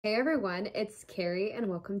Hey everyone, it's Carrie and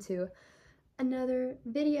welcome to another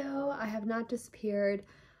video. I have not disappeared.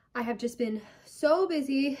 I have just been so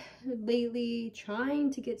busy lately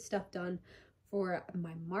trying to get stuff done for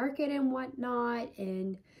my market and whatnot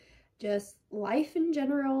and just life in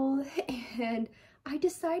general. And I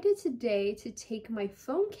decided today to take my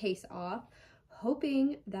phone case off,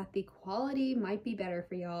 hoping that the quality might be better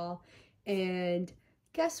for y'all. And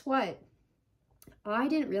guess what? I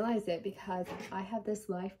didn't realize it because I have this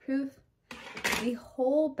life proof. The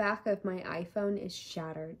whole back of my iPhone is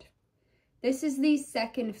shattered. This is the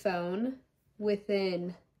second phone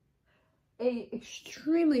within an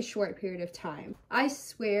extremely short period of time. I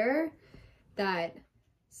swear that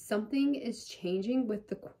something is changing with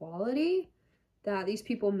the quality that these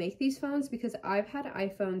people make these phones, because I've had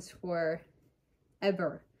iPhones for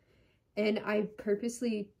ever and I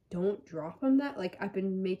purposely don't drop them I've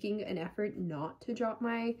been making an effort not to drop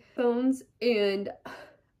my phones, and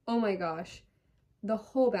oh my gosh, the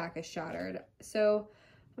whole back is shattered. So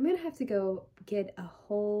I'm gonna have to go get a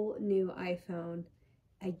whole new iPhone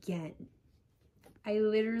again. I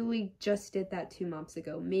literally just did that 2 months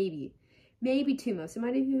ago, maybe 2 months. It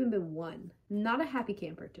might have even been one. Not a happy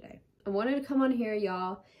camper today. I wanted to come on here,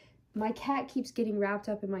 y'all. My cat keeps getting wrapped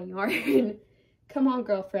up in my yarn. Come on,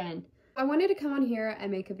 girlfriend. I wanted to come on here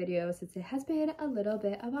and make a video since it has been a little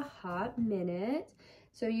bit of a hot minute.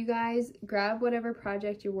 So you guys grab whatever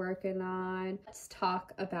project you're working on. Let's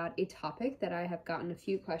talk about a topic that I have gotten a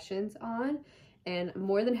few questions on, and I'm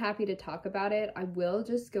more than happy to talk about it. I will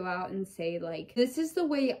just go out and say, like, this is the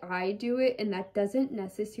way I do it, and that doesn't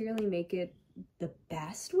necessarily make it the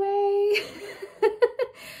best way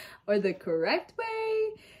or the correct way.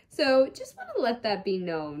 So just want to let that be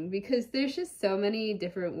known, because there's just so many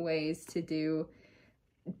different ways to do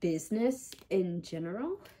business in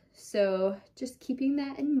general. So just keeping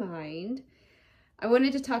that in mind. I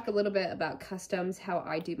wanted to talk a little bit about customs, how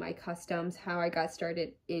I do my customs, how I got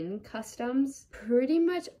started in customs. Pretty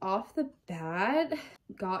much off the bat,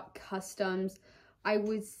 got customs, I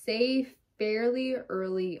would say, fairly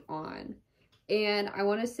early on. And I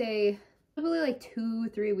want to say probably like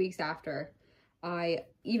 2-3 weeks after I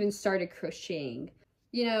even started crocheting.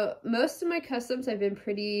 You know, most of my customs I've been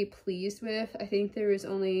pretty pleased with. I think there was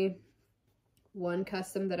only one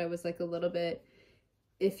custom that I was like a little bit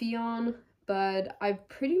iffy on, but I've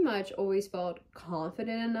pretty much always felt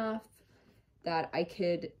confident enough that I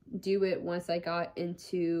could do it once I got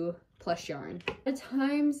into plush yarn. At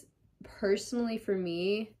times, personally for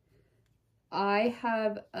me, I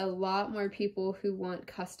have a lot more people who want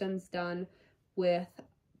customs done with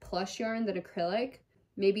plush yarn than acrylic.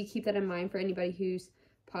 Maybe keep that in mind for anybody who's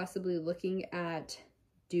possibly looking at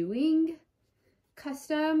doing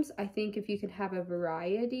customs. I think if you can have a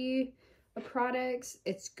variety of products,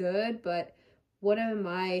 it's good. But one of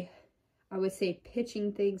my, I would say,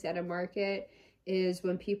 pitching things at a market is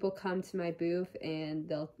when people come to my booth and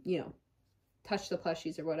they'll, you know, touch the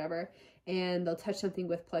plushies or whatever, and they'll touch something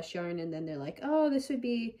with plush yarn, and then they're like, oh, this would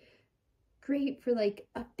be great for like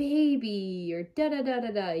a baby or da da da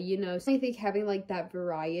da da, you know. So I think having like that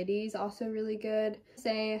variety is also really good.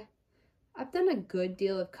 Say I've done a good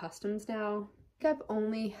deal of customs now. I think I've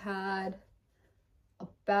only had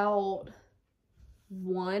about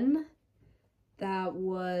one that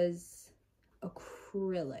was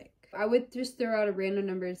acrylic. I would just throw out a random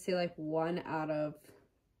number and say like 1 out of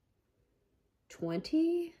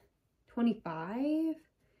 20, 25.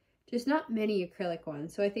 Just not many acrylic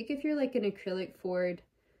ones. So I think if you're like an acrylic forward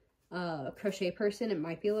crochet person, it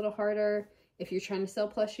might be a little harder. If you're trying to sell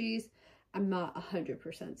plushies, I'm not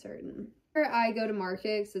 100% certain. Where I go to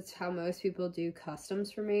markets, that's how most people do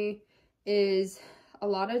customs for me, is a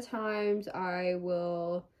lot of times I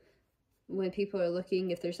will, when people are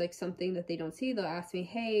looking, if there's like something that they don't see, they'll ask me,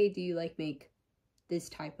 hey, do you like make this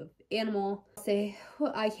type of animal? I'll say,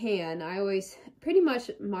 well, I can. I always, pretty much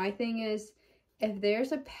my thing is, if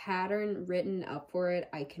there's a pattern written up for it,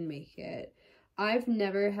 I can make it. I've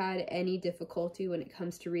never had any difficulty when it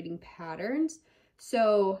comes to reading patterns.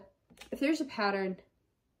 So if there's a pattern,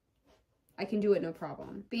 I can do it no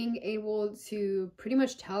problem. Being able to pretty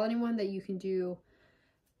much tell anyone that you can do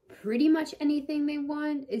pretty much anything they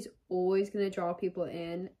want is always going to draw people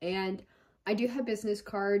in. And I do have business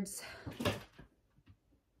cards.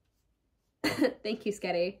 Thank you,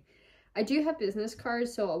 Sketty. I do have business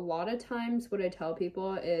cards, so a lot of times what I tell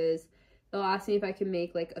people is they'll ask me if I can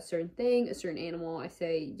make like a certain thing, a certain animal. I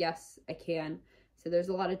say, yes, I can. So there's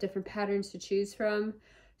a lot of different patterns to choose from.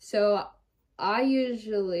 So I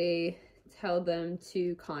usually tell them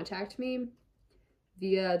to contact me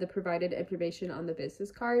via the provided information on the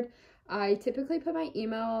business card. I typically put my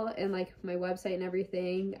email and like my website and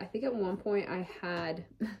everything. I think at one point I had,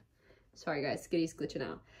 sorry guys, Skitty's glitching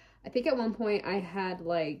out. I think at one point I had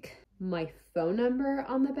like my phone number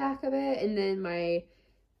on the back of it, and then my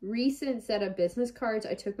recent set of business cards,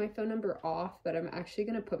 I took my phone number off, but I'm actually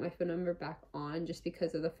going to put my phone number back on just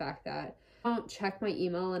because of the fact that I don't check my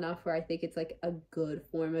email enough where I think it's like a good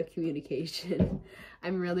form of communication.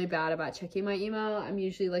 I'm really bad about checking my email. I'm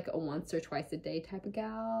usually like a once or twice a day type of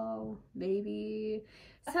gal, maybe.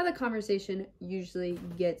 That's how the conversation usually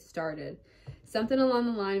gets started. Something along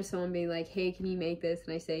the line of someone being like, hey, can you make this?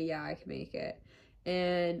 And I say, yeah, I can make it.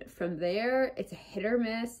 And from there, it's a hit or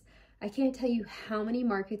miss. I can't tell you how many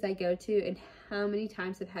markets I go to and how many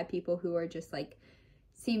times I've had people who are just like,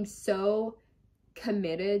 seem so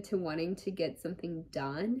committed to wanting to get something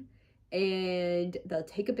done, and they'll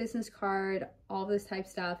take a business card, all this type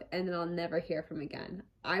stuff, and then I'll never hear from again.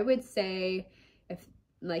 I would say if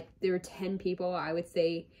like there were 10 people, I would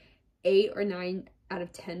say 8 or 9 out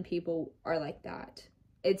of 10 people are like that.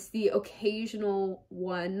 It's the occasional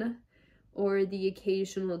one or the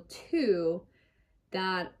occasional 2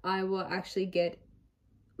 that I will actually get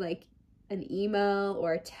like an email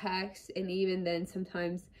or a text, and even then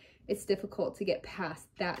sometimes it's difficult to get past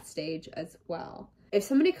that stage as well. If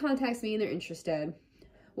somebody contacts me and they're interested,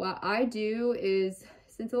 what I do is,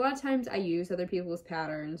 since a lot of times I use other people's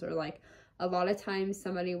patterns, or like a lot of times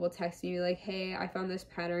somebody will text me like, hey, I found this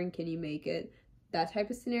pattern, can you make it? That type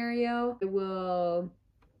of scenario. I will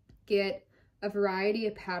get a variety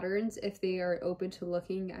of patterns if they are open to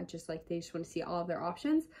looking at just like, they just want to see all of their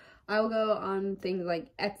options. I will go on things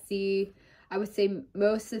like Etsy. I would say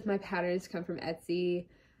most of my patterns come from Etsy,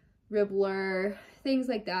 Ribbler, things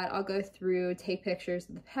like that. I'll go through, take pictures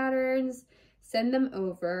of the patterns, send them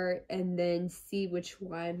over, and then see which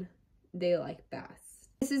one they like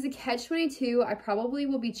best. This is a catch-22. I probably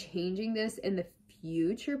will be changing this in the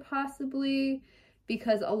future possibly,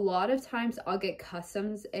 because a lot of times I'll get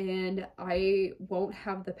customs and I won't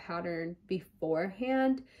have the pattern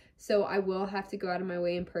beforehand. So I will have to go out of my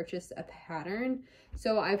way and purchase a pattern.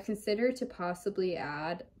 So I've considered to possibly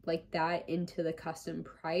add like that into the custom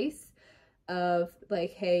price of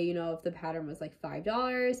like, hey, you know, if the pattern was like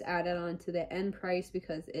 $5, add it on to the end price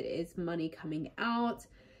because it is money coming out.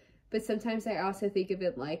 But sometimes I also think of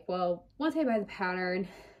it like, well, once I buy the pattern,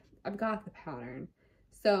 I've got the pattern.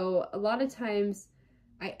 So a lot of times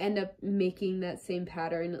I end up making that same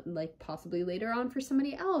pattern like possibly later on for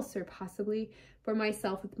somebody else, or possibly for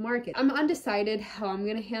myself with the market. I'm undecided how I'm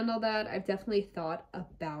gonna handle that. I've definitely thought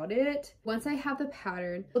about it. Once I have the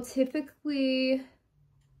pattern, I'll typically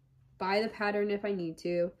buy the pattern if I need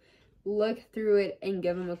to, look through it, and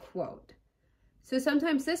give them a quote. So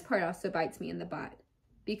sometimes this part also bites me in the butt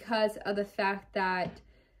because of the fact that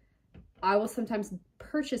I will sometimes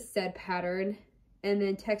purchase said pattern and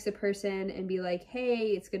then text a person and be like, hey,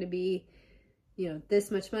 it's gonna be, you know,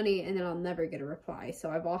 this much money, and then I'll never get a reply.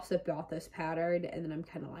 So I've also bought this pattern and then I'm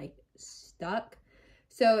kind of like stuck.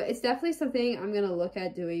 So it's definitely something I'm gonna look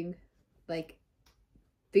at doing, like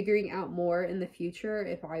figuring out more in the future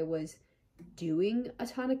if I was doing a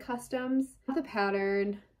ton of customs. The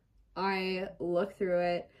pattern, I look through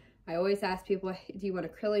it. I always ask people, do you want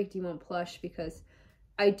acrylic, do you want plush? Because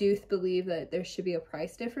I do believe that there should be a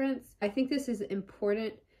price difference. I think this is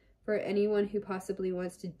important for anyone who possibly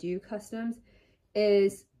wants to do customs,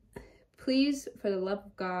 is please, for the love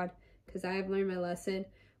of God, because I have learned my lesson,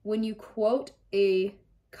 when you quote a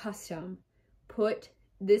custom, put,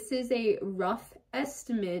 this is a rough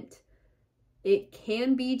estimate. It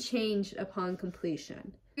can be changed upon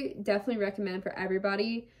completion. I definitely recommend for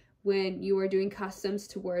everybody when you are doing customs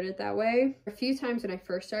to word it that way. A few times when I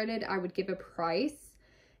first started, I would give a price,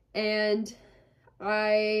 and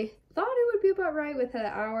I thought it would be about right with the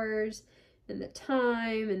hours and the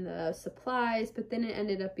time and the supplies, but then it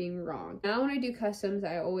ended up being wrong. Now when I do customs,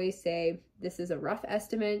 I always say, this is a rough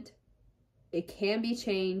estimate. It can be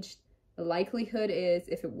changed. The likelihood is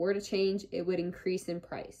if it were to change, it would increase in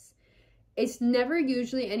price. It's never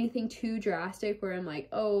usually anything too drastic where I'm like,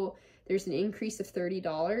 oh, there's an increase of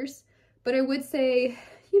 $30. But I would say,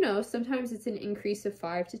 you know, sometimes it's an increase of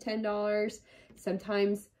 $5 to $10.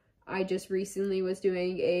 Sometimes I just recently was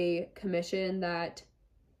doing a commission that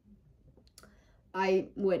I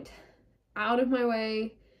went out of my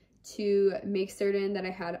way to make certain that I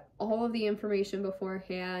had all of the information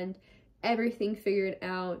beforehand, everything figured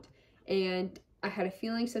out, and I had a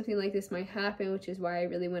feeling something like this might happen, which is why I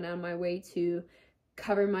really went out of my way to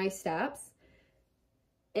cover my steps.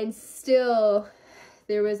 And still,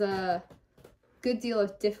 there was a good deal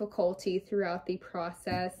of difficulty throughout the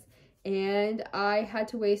process, and I had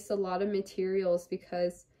to waste a lot of materials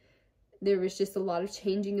because there was just a lot of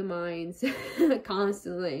changing of minds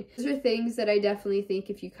constantly. Those are things that I definitely think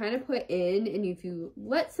if you kind of put in and if you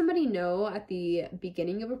let somebody know at the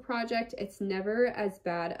beginning of a project, it's never as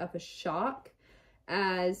bad of a shock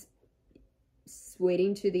as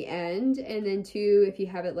waiting to the end. And then too, if you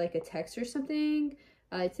have it like a text or something,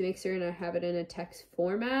 to make certain I have it in a text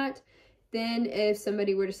format, then if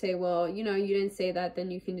somebody were to say, well, you know, you didn't say that, then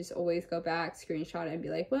you can just always go back, screenshot it, and be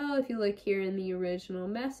like, well, if you look here in the original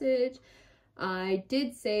message, I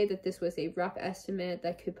did say that this was a rough estimate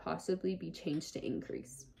that could possibly be changed to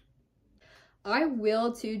increase. I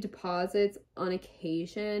will do deposits on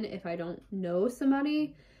occasion if I don't know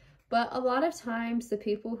somebody, but a lot of times the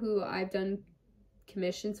people who I've done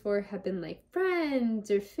commissions for have been like friends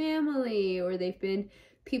or family, or they've been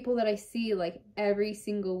people that I see like every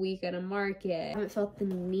single week at a market. I haven't felt the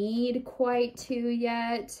need quite to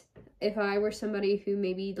yet. If I were somebody who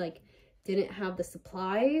maybe like didn't have the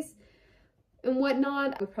supplies and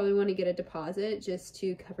whatnot, I would probably want to get a deposit just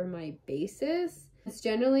to cover my bases. It's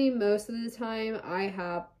generally most of the time I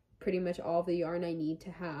have pretty much all the yarn I need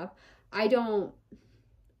to have. I don't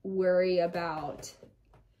worry about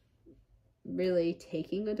really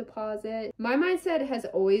taking a deposit. My mindset has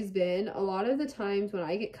always been, a lot of the times when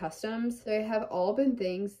I get customs, they have all been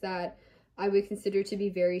things that I would consider to be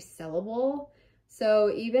very sellable.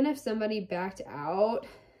 So even if somebody backed out,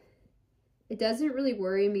 it doesn't really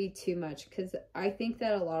worry me too much, because I think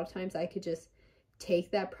that a lot of times I could just take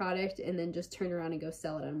that product and then just turn around and go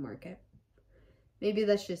sell it on market. Maybe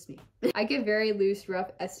that's just me. I give very loose, rough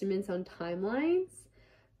estimates on timelines.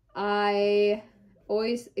 I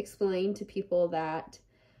always explain to people that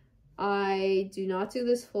I do not do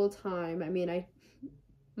this full time. I mean, I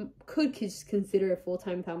could just consider it full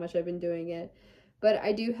time with how much I've been doing it, but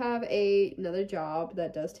I do have another job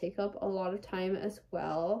that does take up a lot of time as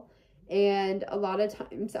well, and a lot of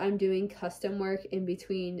times I'm doing custom work in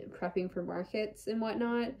between prepping for markets and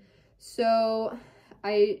whatnot. So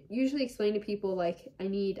I usually explain to people, like, I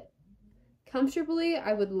need comfortably,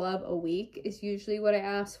 I would love a week is usually what I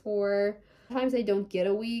ask for. Sometimes I don't get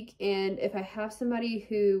a week, and if I have somebody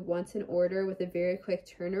who wants an order with a very quick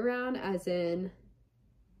turnaround, as in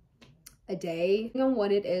a day, depending on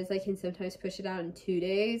what it is, I can sometimes push it out in 2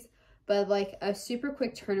 days. But like a super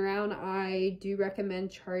quick turnaround, I do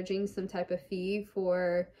recommend charging some type of fee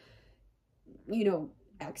for, you know,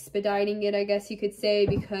 expediting it, I guess you could say,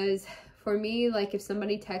 because for me, like if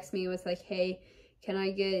somebody texts me with like, hey, can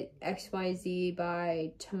I get XYZ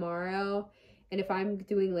by tomorrow? And if I'm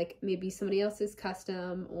doing like maybe somebody else's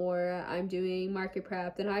custom, or I'm doing market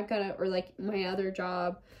prep, then I've got to, or like my other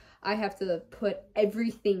job, I have to put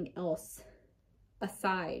everything else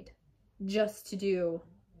aside just to do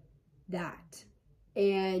that.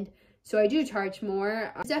 And so I do charge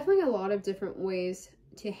more. There's definitely a lot of different ways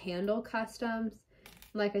to handle customs.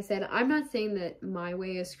 Like I said, I'm not saying that my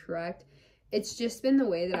way is correct. It's just been the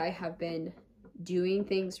way that I have been doing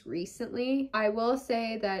things recently. I will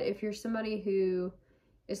say that if you're somebody who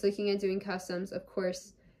is looking at doing customs, of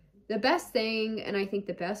course, the best thing, and I think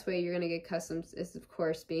the best way you're going to get customs is, of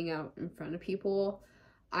course, being out in front of people.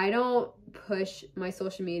 I don't push my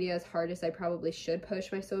social media as hard as I probably should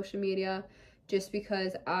push my social media, just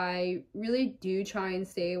because I really do try and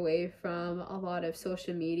stay away from a lot of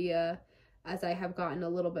social media as I have gotten a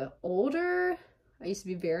little bit older. I used to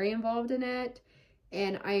be very involved in it,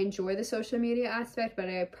 and I enjoy the social media aspect, but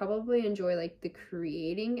I probably enjoy like the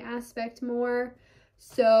creating aspect more.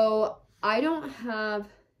 So I don't have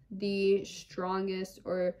the strongest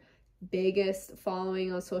or biggest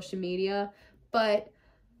following on social media, but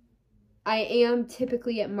I am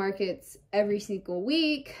typically at markets every single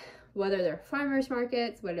week, whether they're farmers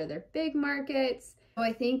markets, whether they're big markets. So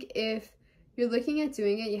I think if you're looking at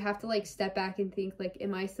doing it, you have to like step back and think, like,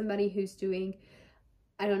 am I somebody who's doing,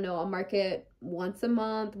 I don't know, a market once a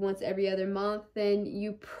month, once every other month? Then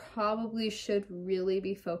you probably should really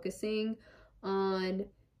be focusing on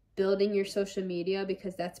building your social media,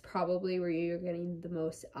 because that's probably where you're getting the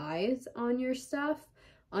most eyes on your stuff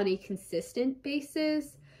on a consistent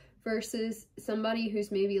basis, versus somebody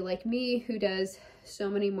who's maybe like me, who does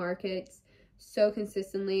so many markets so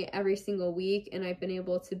consistently every single week, and I've been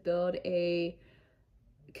able to build a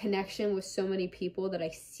connection with so many people that I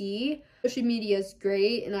see. Social media is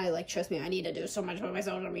great, and I like, trust me, I need to do so much with my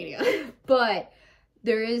social media. But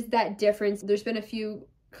there is that difference. There's been a few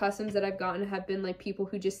customs that I've gotten have been like people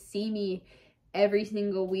who just see me every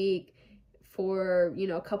single week for, you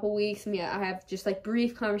know, a couple weeks. And yeah, I have just like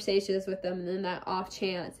brief conversations with them, and then that off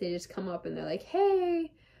chance they just come up and they're like,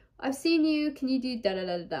 hey, I've seen you, can you do da da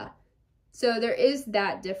da da da? So there is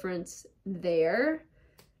that difference there.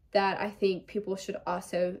 that I think people should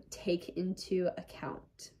also take into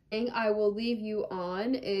account. The thing I will leave you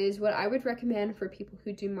on is what I would recommend for people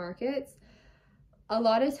who do markets. A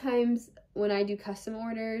lot of times when I do custom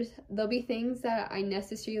orders, there'll be things that I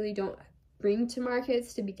necessarily don't bring to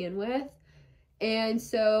markets to begin with. And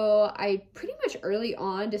so I pretty much early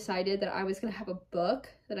on decided that I was going to have a book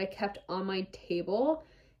that I kept on my table,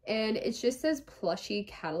 and it just says plushie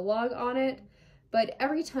catalog on it. But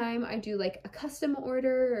every time I do like a custom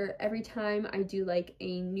order, or every time I do like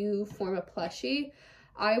a new form of plushie,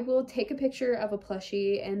 I will take a picture of a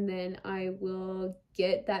plushie and then I will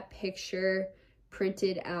get that picture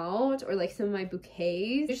printed out, or like some of my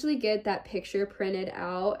bouquets, usually get that picture printed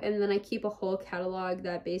out, and then I keep a whole catalog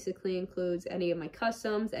that basically includes any of my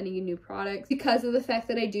customs, any new products. Because of the fact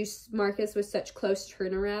that I do markets with such close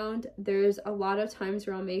turnaround, there's a lot of times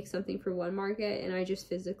where I'll make something for one market and I just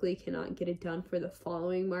physically cannot get it done for the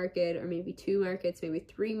following market, or maybe 2 markets, maybe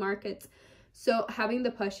 3 markets. So having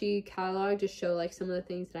the plushie catalog just show like some of the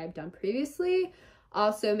things that I've done previously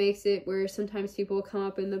also makes it where sometimes people will come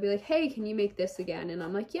up and they'll be like, hey, can you make this again? And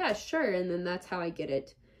I'm like, yeah, sure. And then that's how I get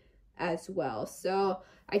it as well. So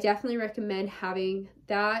I definitely recommend having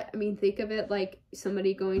that. I mean, think of it like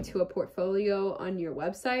somebody going to a portfolio on your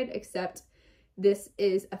website, except this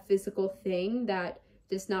is a physical thing that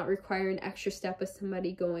does not require an extra step of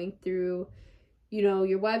somebody going through, you know,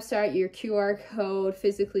 your website, your QR code,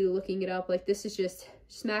 physically looking it up. Like, this is just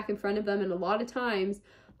smack in front of them. And a lot of times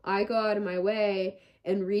I go out of my way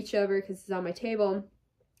and reach over because it's on my table,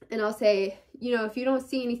 and I'll say, you know, if you don't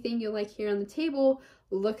see anything you like here on the table,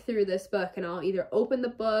 look through this book. And I'll either open the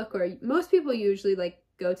book, or most people usually like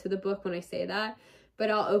go to the book when I say that, but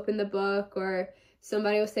I'll open the book, or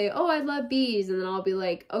somebody will say, oh, I love bees, and then I'll be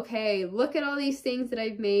like, okay, look at all these things that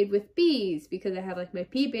I've made with bees, because I have like my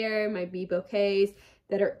bee bear, my bee bouquets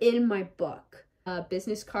that are in my book.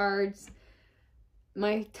 Business cards.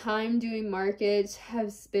 My time doing markets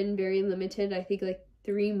has been very limited. I think like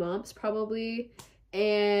 3 months probably,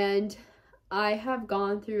 and I have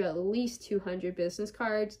gone through at least 200 business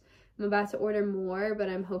cards. I'm about to order more, but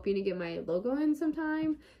I'm hoping to get my logo in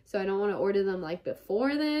sometime, so I don't want to order them like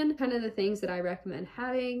before then. Kind of the things that I recommend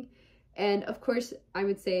having. And of course, I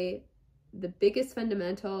would say the biggest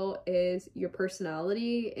fundamental is your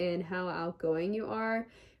personality, and how outgoing you are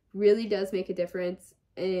really does make a difference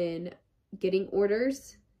in getting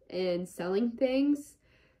orders and selling things.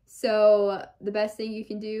 So the best thing you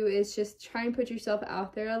can do is just try and put yourself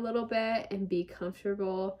out there a little bit and be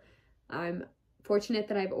comfortable. I'm fortunate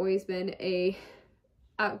that I've always been a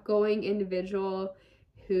outgoing individual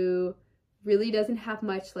who really doesn't have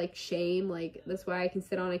much like shame. Like, that's why I can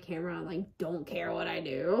sit on a camera and like don't care what I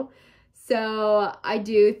do. So I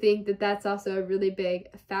do think that that's also a really big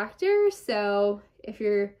factor. So if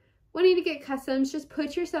you're wanting to get customs, just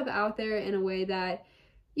put yourself out there in a way that,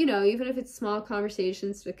 you know, even if it's small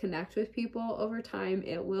conversations to connect with people over time,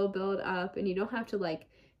 it will build up, and you don't have to like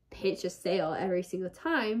pitch a sale every single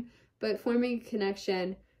time, but forming a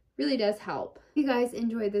connection really does help. You guys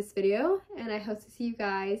enjoyed this video, and I hope to see you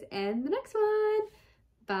guys in the next one.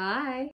 Bye.